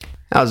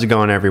How's it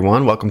going,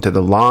 everyone? Welcome to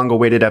the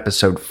long-awaited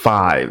episode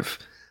 5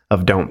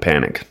 of Don't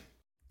Panic.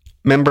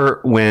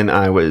 Remember when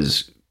I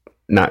was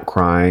not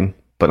crying,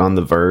 but on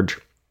the verge,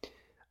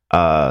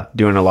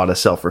 doing a lot of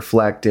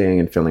self-reflecting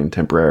and feeling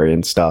temporary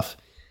and stuff?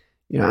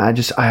 I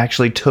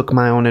actually took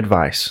my own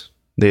advice,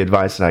 the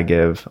advice that I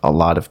give a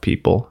lot of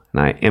people,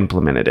 and I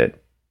implemented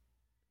it.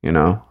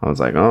 I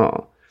was like,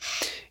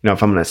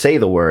 if I'm going to say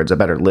the words, I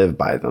better live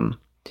by them.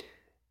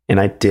 And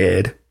I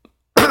did.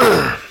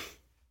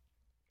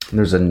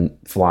 There's a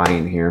fly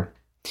in here.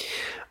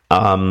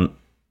 I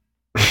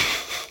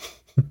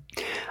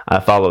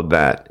followed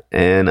that,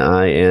 and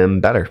I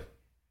am better.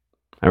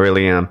 I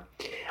really am.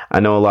 I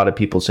know a lot of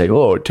people say,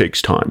 it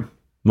takes time.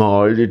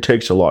 Oh, it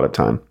takes a lot of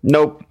time.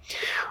 Nope.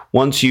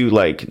 Once you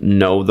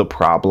know the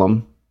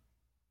problem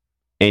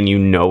and you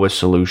know a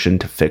solution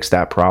to fix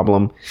that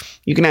problem,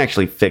 you can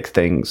actually fix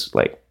things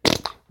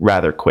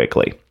rather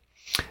quickly.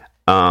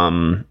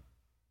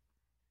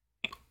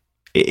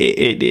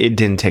 It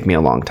didn't take me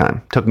a long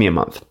time. Took me a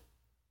month.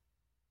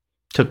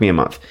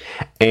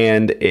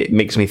 And it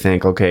makes me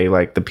think, okay,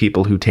 the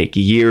people who take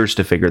years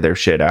to figure their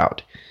shit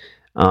out.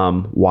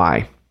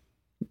 Why?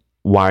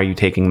 Why are you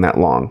taking that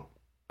long?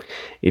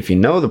 If you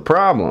know the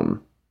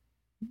problem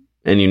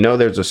and you know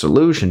there's a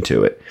solution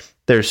to it,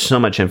 there's so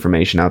much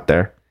information out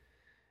there.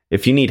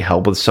 If you need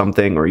help with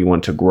something or you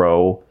want to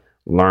grow,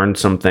 learn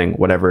something,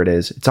 whatever it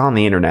is, it's on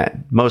the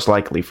internet, most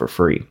likely for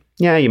free.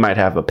 Yeah, you might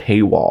have a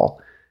paywall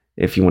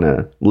if you want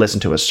to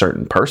listen to a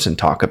certain person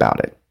talk about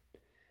it.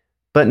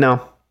 But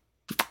no,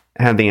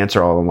 I had the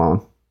answer all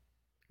along.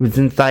 It was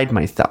inside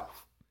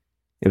myself.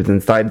 It was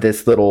inside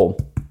this little,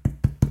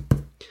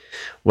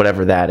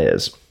 whatever that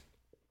is.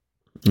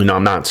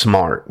 I'm not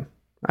smart.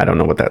 I don't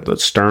know what the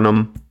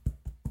sternum,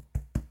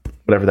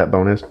 whatever that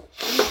bone is.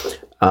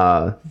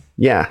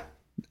 Yeah,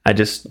 I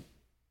just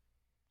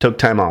took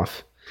time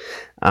off.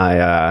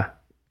 I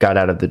got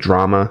out of the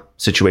drama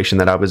situation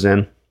that I was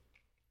in.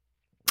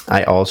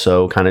 I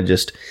also kind of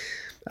just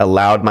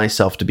allowed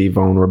myself to be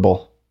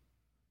vulnerable.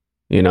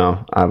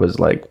 I was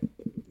let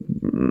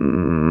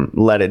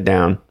it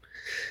down.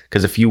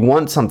 Because if you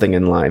want something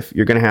in life,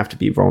 you're going to have to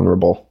be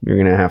vulnerable. You're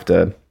going to have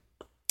to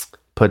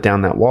put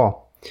down that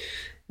wall.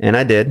 And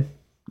I did.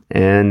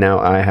 And now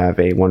I have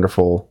a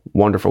wonderful,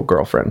 wonderful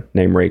girlfriend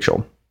named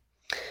Rachel.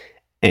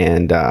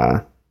 And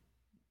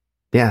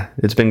yeah,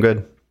 it's been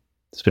good.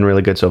 It's been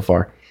really good so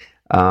far.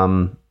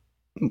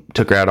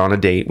 Took her out on a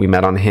date. We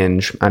met on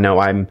Hinge. I know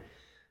I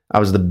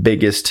was the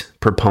biggest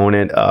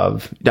proponent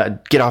of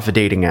get off of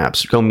dating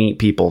apps, go meet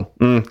people.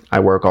 I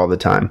work all the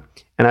time,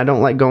 and I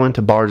don't like going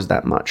to bars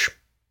that much.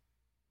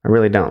 I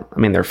really don't. I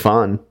mean, they're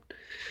fun,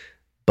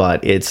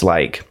 but it's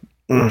I'd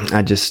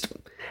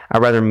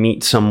rather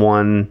meet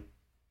someone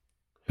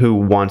who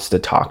wants to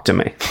talk to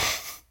me.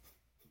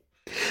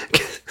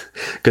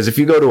 Because if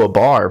you go to a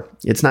bar,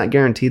 it's not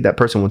guaranteed that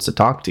person wants to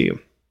talk to you.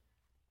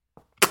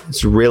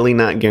 It's really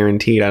not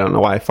guaranteed. I don't know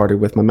why I farted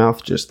with my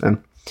mouth just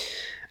then.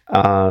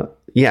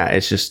 Yeah,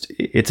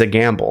 it's a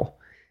gamble.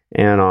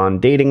 And on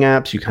dating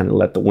apps, you kind of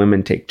let the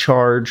women take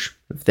charge.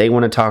 If they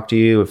want to talk to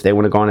you, if they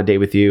want to go on a date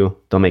with you,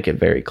 they'll make it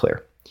very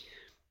clear.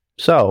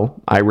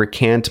 So I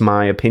recant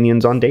my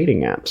opinions on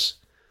dating apps.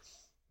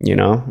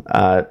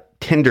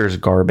 Tinder's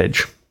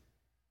garbage.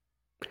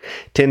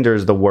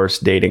 Tinder's the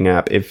worst dating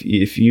app.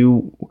 If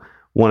you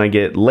want to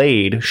get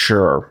laid,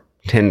 sure,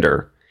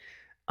 Tinder.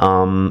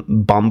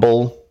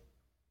 Bumble,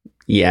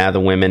 yeah, the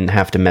women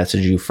have to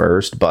message you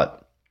first, but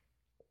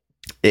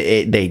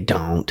they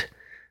don't.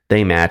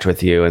 They match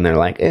with you and they're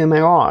like, oh my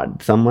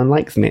God, someone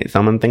likes me.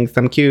 Someone thinks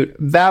I'm cute.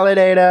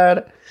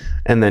 Validated.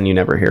 And then you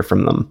never hear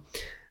from them.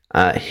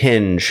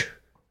 Hinge,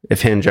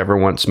 if Hinge ever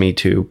wants me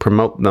to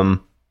promote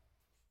them,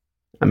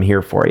 I'm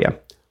here for you.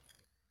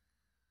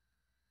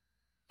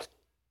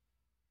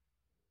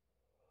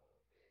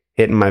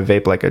 Hitting my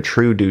vape like a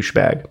true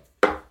douchebag.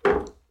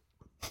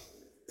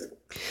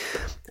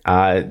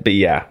 But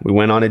yeah, we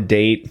went on a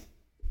date.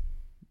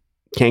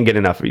 Can't get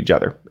enough of each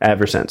other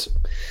ever since.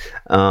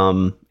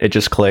 It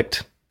just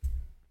clicked.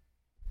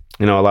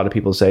 A lot of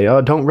people say,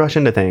 don't rush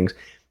into things.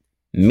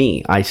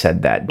 I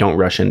said that, don't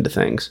rush into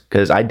things.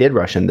 Because I did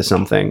rush into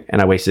something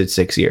and I wasted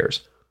 6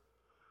 years.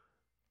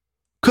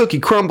 Cookie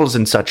crumbles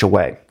in such a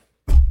way.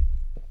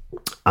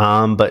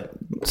 But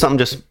something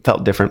just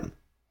felt different.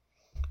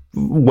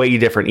 Way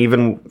different,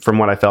 even from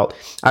what I felt.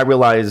 I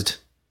realized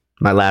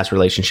my last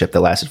relationship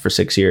that lasted for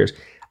 6 years,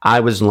 I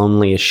was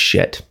lonely as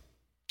shit,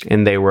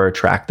 and they were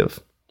attractive.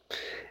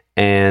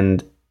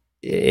 And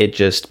it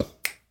just,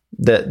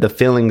 the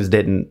feelings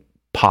didn't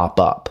pop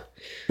up.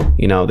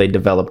 They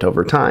developed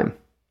over time.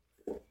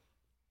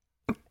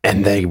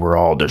 And they were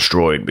all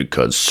destroyed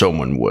because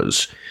someone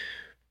was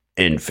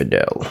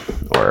infidel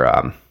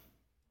or,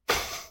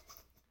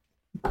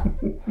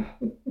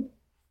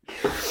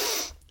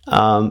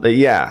 but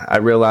yeah, I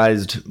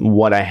realized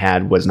what I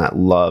had was not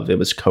love. It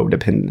was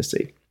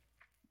codependency.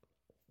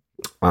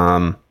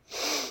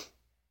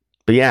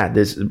 But yeah,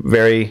 this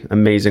very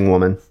amazing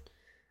woman,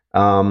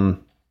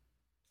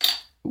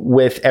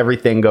 with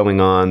everything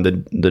going on,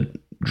 the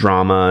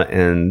drama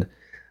and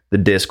the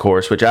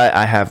discourse, which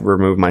I have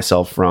removed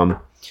myself from.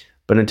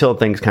 But until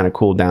things kind of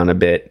cool down a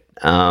bit,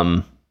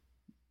 I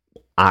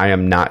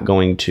am not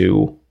going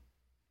to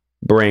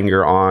bring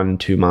her on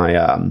to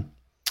my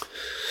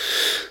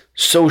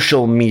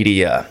social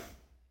media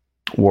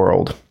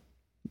world.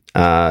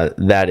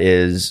 That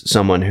is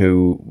someone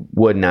who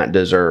would not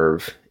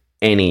deserve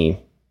any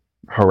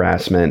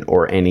harassment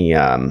or any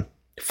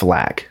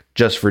flack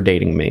just for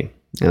dating me.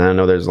 And I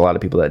know there's a lot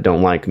of people that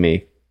don't like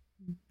me.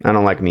 I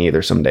don't like me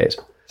either some days.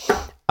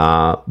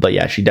 But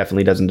yeah, she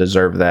definitely doesn't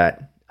deserve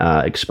that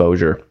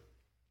exposure.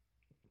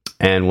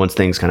 And once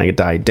things kind of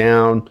die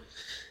down,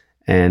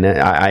 and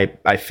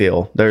I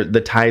feel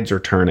the tides are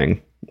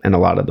turning in a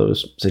lot of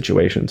those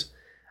situations.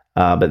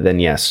 But then,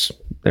 yes,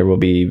 there will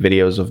be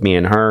videos of me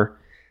and her.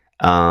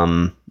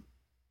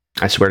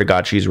 I swear to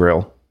God, she's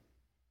real.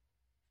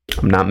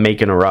 I'm not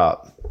making her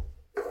up.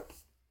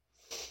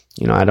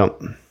 You know,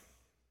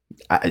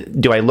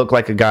 do I look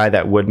like a guy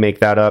that would make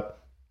that up?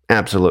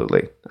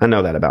 Absolutely. I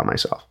know that about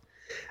myself.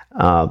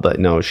 But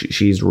no,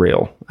 she's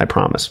real. I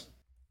promise.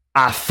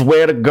 I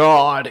swear to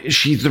God,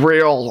 she's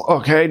real.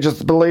 Okay,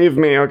 just believe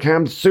me. Okay,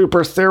 I'm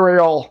super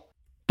serial.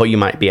 But you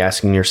might be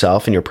asking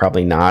yourself, and you're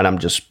probably not. I'm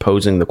just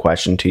posing the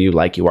question to you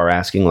like you are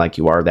asking, like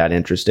you are that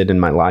interested in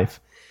my life.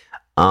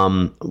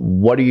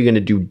 What are you going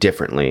to do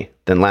differently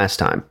than last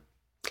time?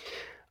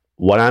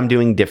 What I'm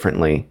doing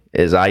differently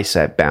is I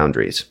set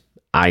boundaries.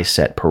 I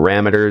set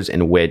parameters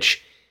in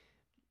which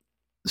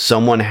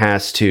someone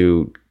has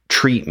to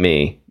treat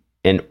me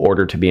in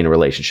order to be in a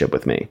relationship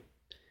with me.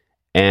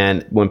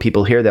 And when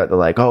people hear that, they're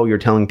like, oh, you're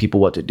telling people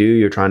what to do.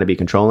 You're trying to be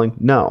controlling.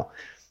 No,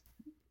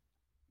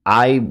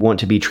 I want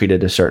to be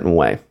treated a certain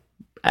way.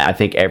 I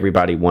think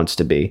everybody wants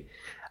to be.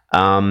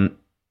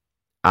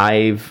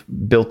 I've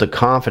built a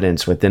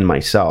confidence within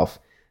myself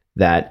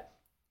that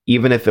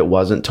even if it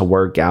wasn't to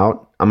work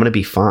out, I'm going to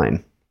be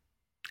fine.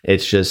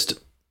 It's just,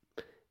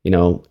 you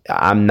know,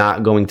 I'm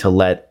not going to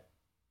let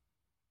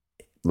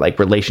like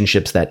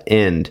relationships that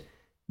end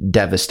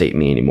devastate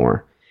me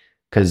anymore,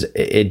 because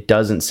it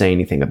doesn't say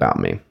anything about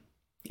me.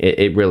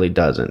 It really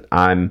doesn't.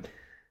 I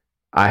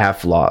have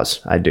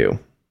flaws. I do.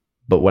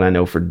 But what I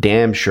know for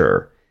damn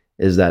sure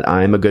is that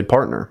I'm a good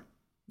partner.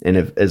 And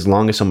as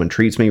long as someone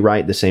treats me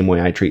right the same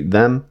way I treat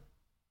them,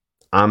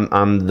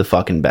 I'm the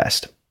fucking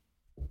best.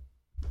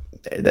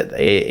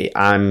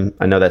 I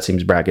know that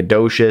seems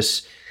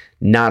braggadocious,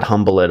 not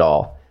humble at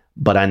all,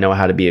 but I know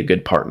how to be a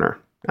good partner.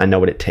 I know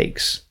what it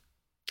takes.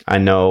 I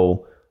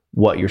know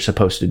what you're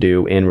supposed to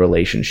do in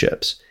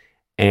relationships.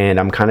 And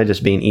I'm kind of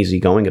just being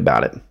easygoing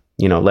about it,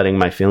 you know, letting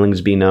my feelings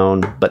be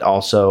known, but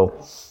also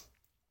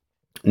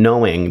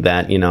knowing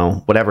that, you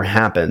know, whatever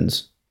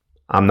happens,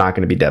 I'm not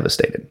going to be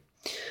devastated.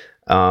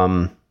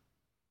 I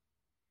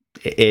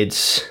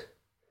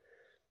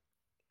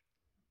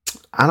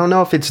don't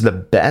know if it's the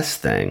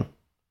best thing,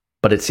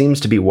 but it seems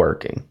to be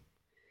working.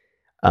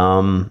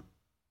 I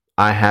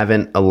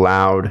haven't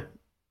allowed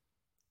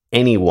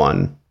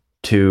anyone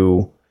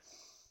to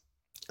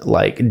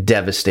like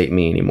devastate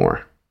me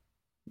anymore.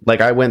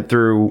 Like I went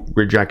through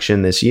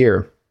rejection this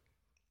year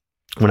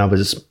when I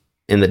was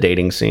in the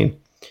dating scene,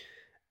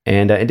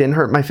 and it didn't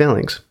hurt my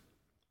feelings.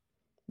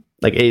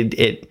 Like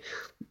it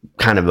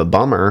kind of a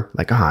bummer,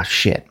 like, oh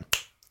shit,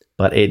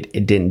 but it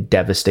didn't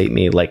devastate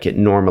me like it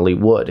normally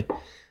would,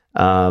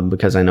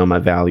 because I know my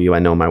value, I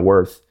know my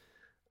worth.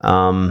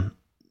 Yeah,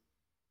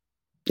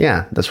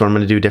 that's what I'm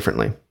going to do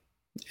differently.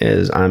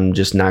 Is I'm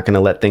just not going to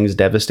let things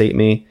devastate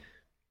me.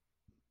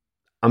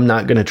 I'm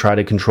not going to try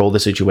to control the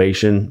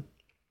situation.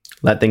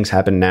 Let things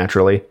happen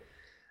naturally.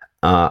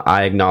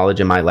 I acknowledge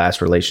in my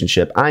last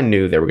relationship, I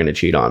knew they were going to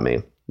cheat on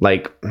me.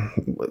 Like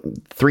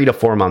 3 to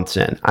 4 months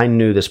in, I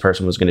knew this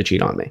person was going to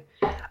cheat on me.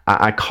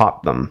 I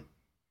caught them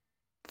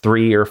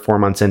 3 or 4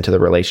 months into the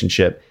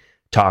relationship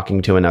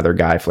talking to another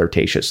guy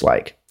flirtatious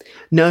like,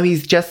 no,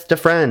 he's just a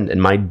friend.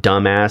 And my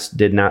dumb ass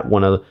did not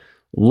want to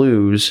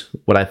lose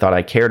what I thought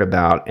I cared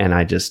about. And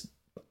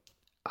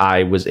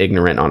I was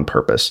ignorant on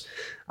purpose.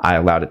 I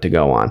allowed it to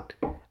go on.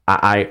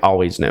 I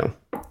always knew.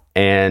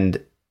 And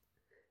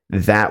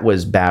that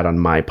was bad on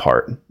my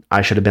part.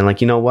 I should have been like,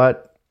 you know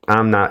what?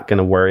 I'm not going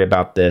to worry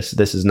about this.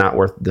 This is not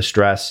worth the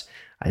stress.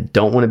 I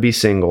don't want to be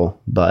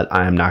single, but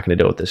I am not going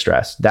to deal with the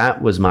stress.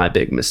 That was my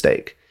big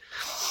mistake,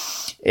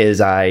 is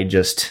I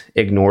just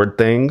ignored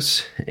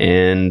things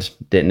and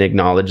didn't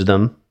acknowledge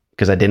them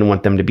because I didn't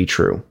want them to be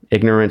true.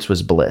 Ignorance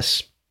was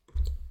bliss.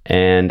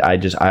 And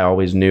I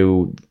always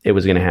knew it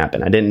was going to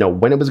happen. I didn't know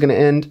when it was going to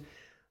end,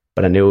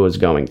 but I knew it was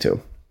going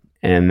to.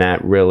 And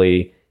that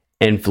really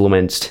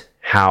influenced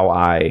how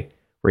I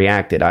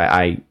reacted.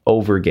 I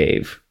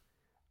overgave.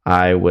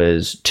 I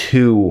was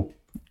too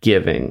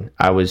giving.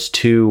 I was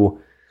too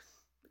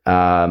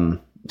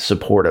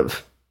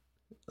supportive.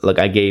 Like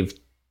I gave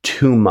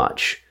too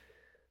much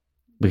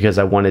because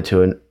I wanted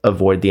to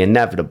avoid the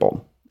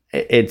inevitable.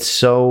 It's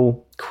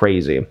so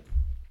crazy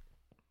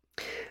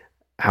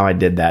how I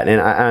did that.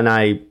 And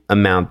I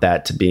amount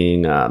that to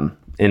being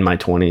in my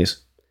 20s.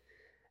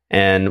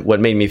 And what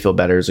made me feel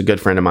better is a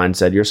good friend of mine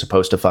said, you're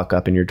supposed to fuck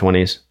up in your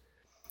 20s.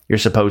 You're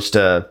supposed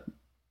to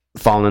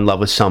fall in love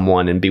with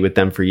someone and be with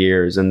them for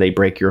years and they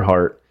break your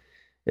heart.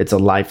 It's a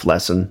life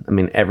lesson. I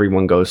mean,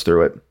 everyone goes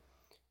through it.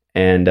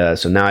 And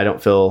so now I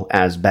don't feel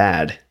as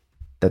bad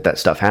that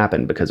stuff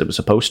happened because it was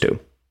supposed to.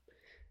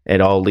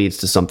 It all leads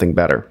to something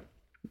better.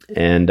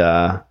 And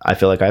I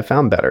feel like I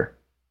found better.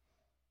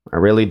 I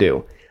really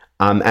do.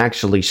 I'm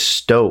actually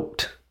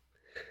stoked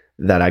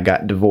that I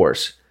got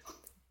divorced.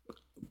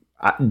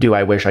 Do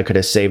I wish I could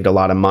have saved a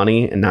lot of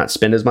money and not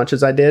spend as much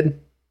as I did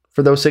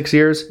for those 6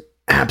 years?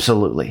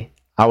 Absolutely.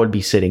 I would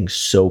be sitting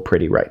so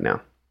pretty right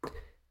now.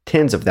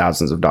 Tens of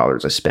thousands of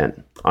dollars I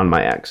spent on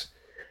my ex.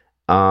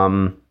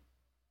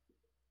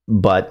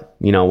 But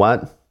you know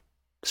what?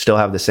 Still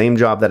have the same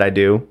job that I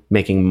do,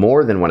 making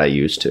more than what I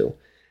used to.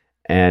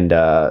 And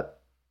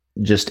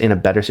just in a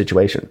better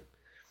situation.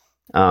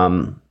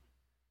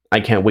 I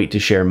can't wait to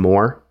share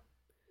more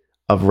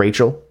of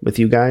Rachel with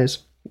you guys.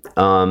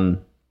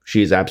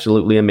 She's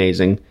absolutely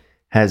amazing.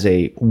 Has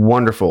a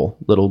wonderful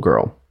little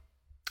girl,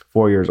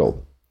 4 years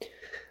old.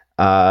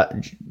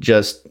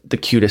 Just the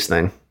cutest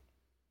thing.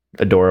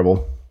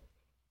 Adorable.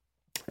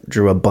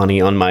 Drew a bunny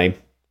on my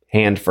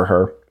hand for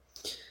her.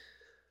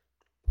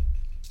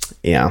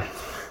 Yeah.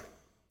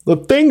 The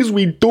things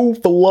we do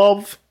for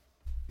love.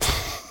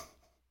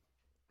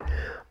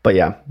 But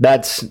yeah,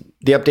 that's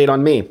the update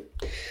on me.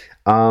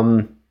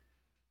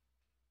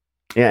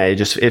 Yeah,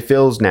 it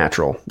feels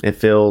natural. It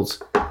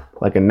feels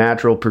like a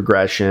natural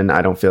progression.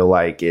 I don't feel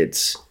like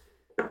it's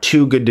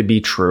too good to be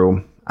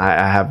true.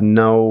 I have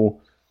no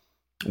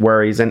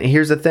worries. And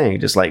here's the thing,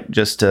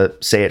 just to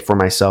say it for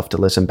myself to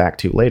listen back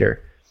to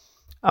later.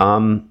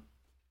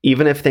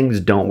 Even if things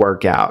don't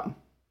work out,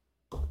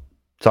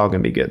 it's all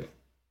going to be good.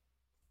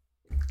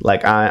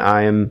 Like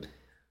I am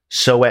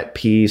so at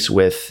peace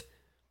with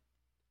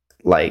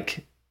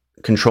like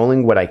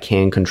controlling what I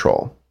can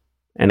control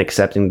and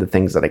accepting the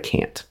things that I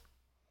can't.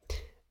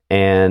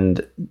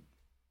 And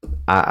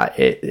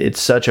it's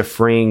such a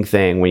freeing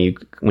thing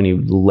when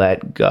you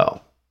let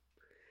go.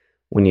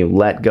 When you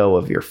let go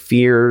of your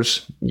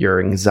fears, your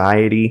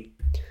anxiety,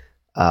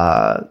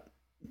 of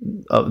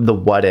the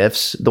what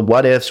ifs. The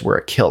what ifs were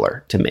a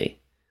killer to me.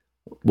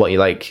 What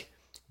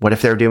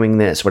if they're doing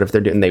this? What if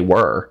they're doing? They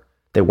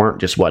weren't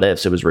just what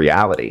ifs. It was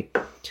reality.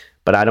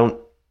 But I don't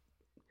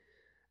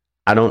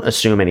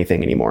assume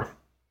anything anymore.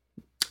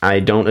 I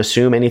don't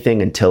assume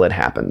anything until it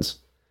happens.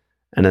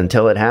 And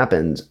until it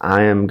happens,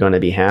 I am going to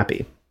be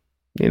happy.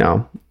 You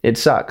know, it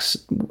sucks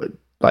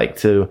like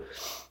to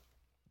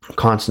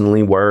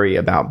constantly worry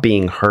about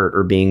being hurt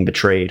or being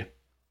betrayed.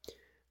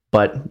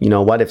 But you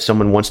know what? If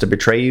someone wants to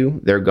betray you,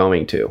 they're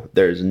going to.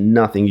 There's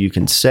nothing you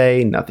can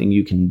say, nothing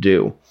you can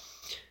do.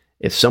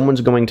 If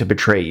someone's going to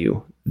betray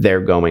you,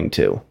 they're going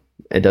to.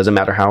 It doesn't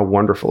matter how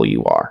wonderful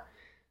you are.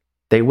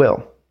 They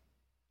will.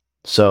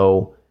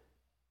 So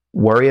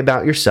worry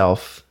about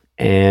yourself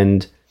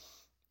and,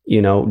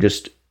 you know,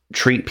 just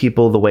treat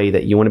people the way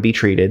that you want to be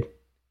treated.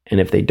 And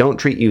if they don't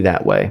treat you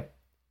that way,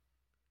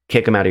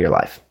 kick them out of your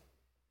life.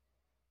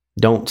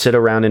 Don't sit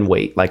around and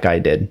wait like I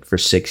did for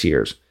 6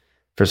 years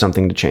for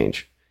something to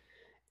change.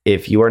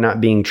 If you are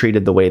not being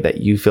treated the way that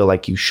you feel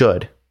like you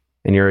should,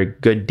 and you're a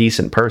good,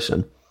 decent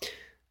person,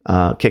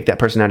 kick that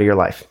person out of your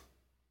life.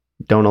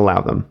 Don't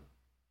allow them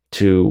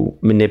to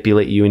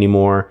manipulate you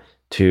anymore,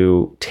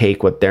 to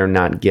take what they're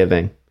not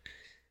giving.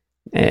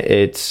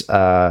 It's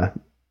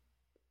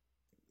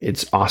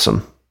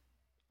awesome.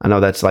 I know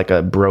that's like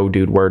a bro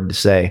dude word to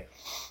say,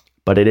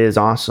 but it is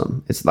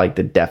awesome. It's like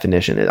the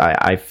definition.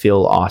 I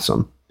feel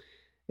awesome.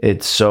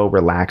 It's so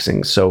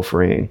relaxing, so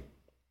freeing.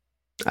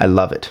 I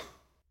love it.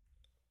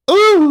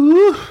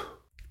 Ooh.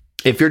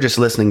 If you're just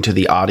listening to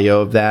the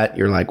audio of that,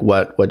 you're like,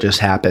 what just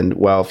happened?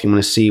 Well, if you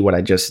want to see what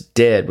I just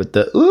did with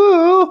the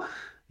ooh,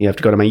 you have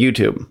to go to my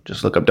YouTube.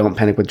 Just look up Don't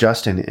Panic with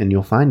Justin and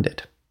you'll find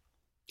it.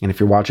 And if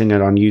you're watching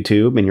it on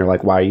YouTube and you're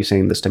like, why are you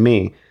saying this to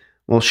me?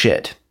 Well,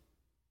 shit.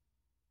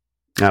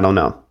 I don't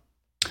know.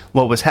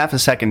 What was half a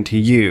second to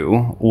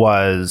you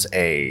was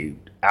a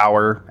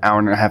hour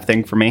and a half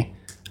thing for me.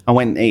 I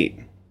went and ate.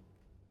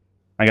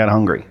 I got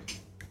hungry.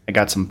 I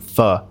got some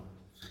pho.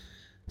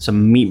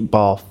 Some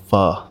meatball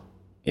pho.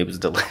 It was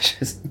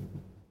delicious.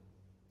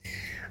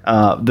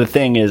 The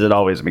thing is, it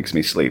always makes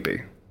me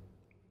sleepy.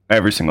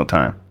 Every single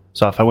time.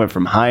 So if I went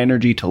from high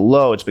energy to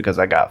low, it's because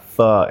I got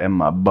pho in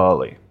my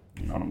belly.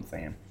 You know what I'm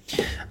saying?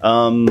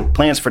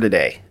 Plans for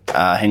today.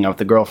 Hang out with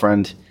the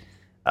girlfriend.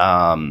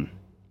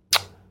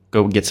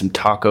 Go get some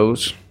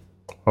tacos.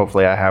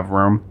 Hopefully I have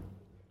room.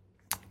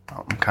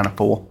 I'm kind of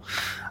full.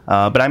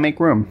 But I make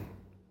room.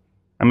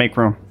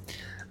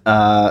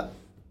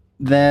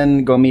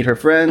 Then go meet her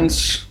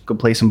friends. Go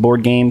play some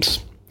board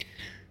games.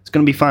 It's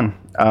going to be fun.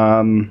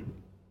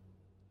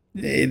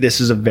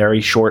 This is a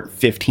very short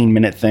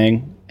 15-minute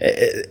thing.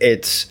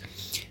 It's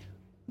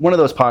one of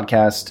those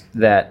podcasts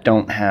that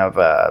don't have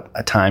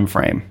a time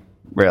frame,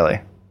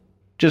 really.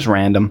 Just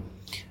random.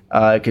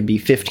 It could be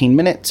 15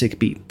 minutes. It could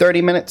be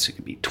 30 minutes. It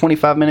could be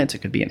 25 minutes. It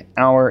could be an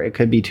hour. It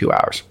could be 2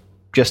 hours.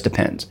 Just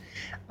depends.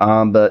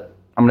 But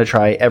I'm going to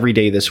try every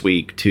day this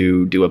week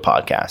to do a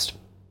podcast.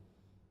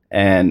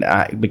 And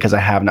because I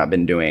have not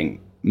been doing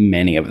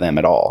many of them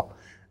at all.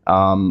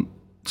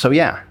 So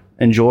yeah,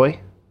 enjoy.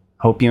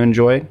 Hope you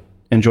enjoyed.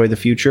 Enjoy the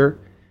future.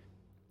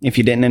 If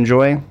you didn't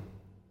enjoy,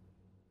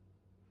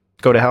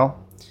 go to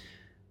hell.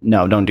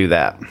 No, don't do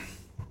that.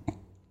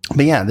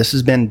 But yeah, this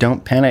has been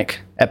Don't Panic,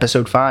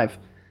 episode 5.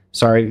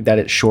 Sorry that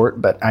it's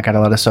short, but I got a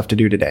lot of stuff to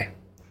do today.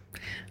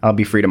 I'll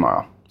be free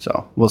tomorrow,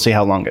 so we'll see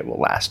how long it will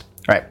last.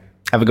 All right,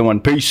 have a good one.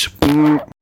 Peace.